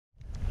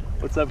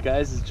What's up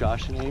guys, it's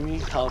Josh and Amy,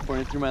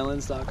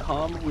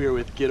 CaliforniaThroughMyLens.com. We are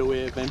with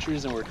Getaway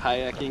Adventures and we're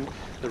kayaking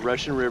the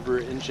Russian River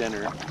in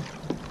Jenner. The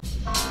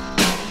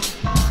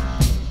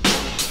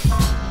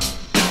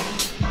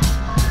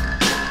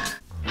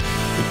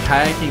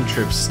kayaking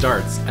trip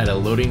starts at a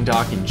loading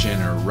dock in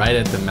Jenner right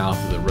at the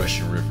mouth of the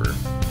Russian River.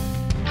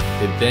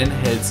 It then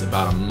heads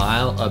about a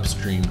mile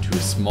upstream to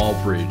a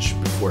small bridge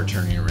before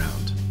turning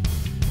around.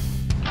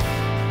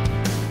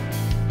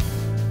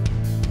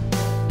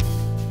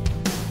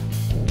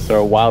 So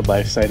a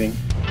wildlife sighting.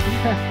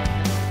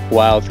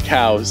 Wild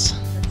cows. So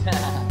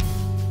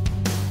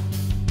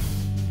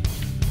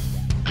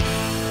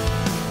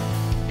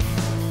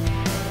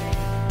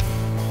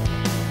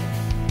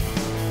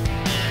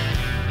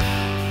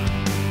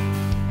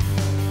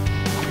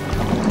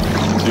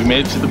we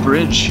made it to the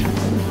bridge.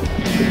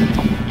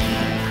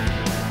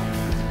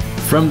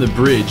 From the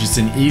bridge, it's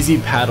an easy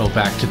paddle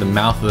back to the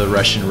mouth of the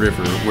Russian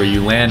River where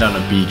you land on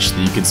a beach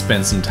that you can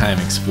spend some time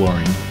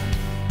exploring.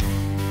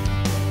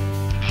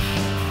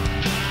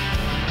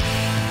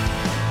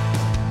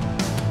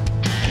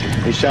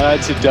 Hey, shout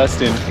out to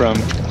Dustin from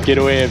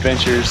Getaway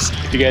Adventures.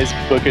 If you guys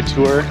book a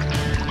tour,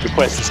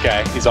 request this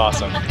guy. He's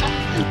awesome.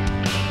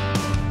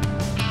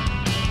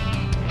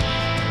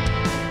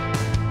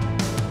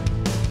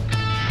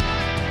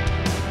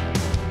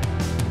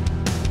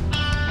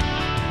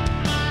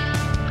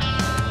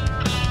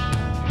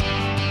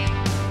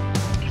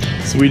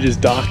 So we just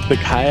docked the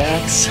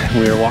kayaks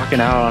and we are walking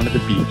out onto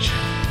the beach.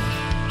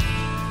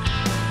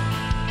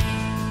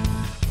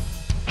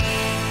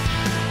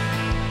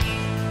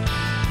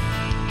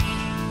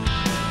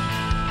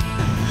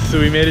 So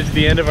we made it to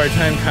the end of our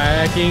time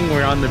kayaking.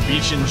 We're on the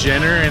beach in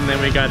Jenner and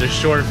then we got a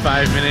short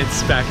 5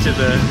 minutes back to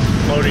the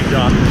loading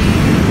dock.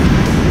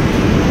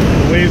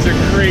 The waves are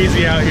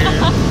crazy out here.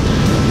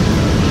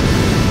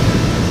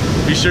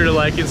 Be sure to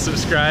like and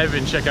subscribe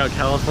and check out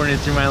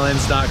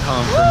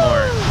CaliforniaThroughMyLens.com for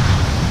more.